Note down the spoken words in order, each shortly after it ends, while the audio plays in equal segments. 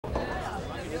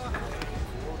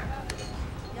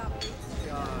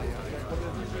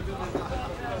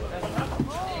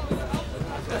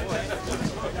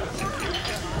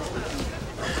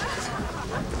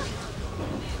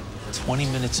20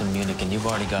 minutes in Munich and you've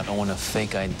already got Owen a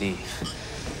fake ID.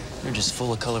 You're just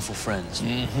full of colorful friends.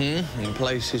 Mm-hmm. In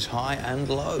places high and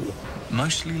low.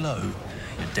 Mostly low.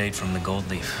 Your date from the Gold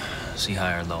Leaf. See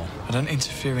high or low. I don't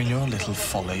interfere in your little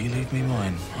folly. Leave me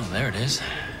mine. Oh, there it is.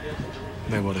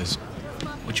 There what is?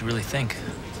 What you really think.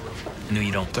 I knew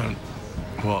you don't. Don't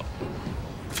what?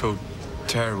 Feel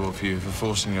terrible for you for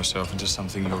forcing yourself into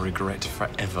something you'll regret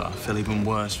forever. Feel even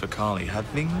worse for Carly,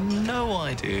 having no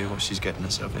idea what she's getting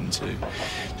herself into. Do you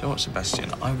know what, Sebastian?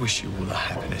 I wish you all the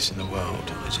happiness in the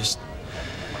world. I just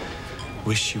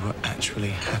wish you were actually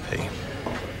happy.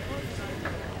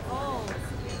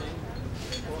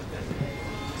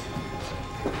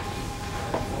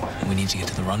 We need to get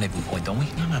to the rendezvous point, don't we?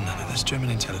 No. That's German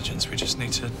intelligence. We just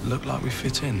need to look like we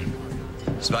fit in.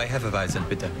 Zwei Hefeweizen,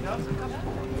 bitte.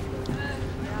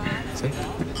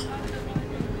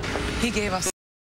 He gave us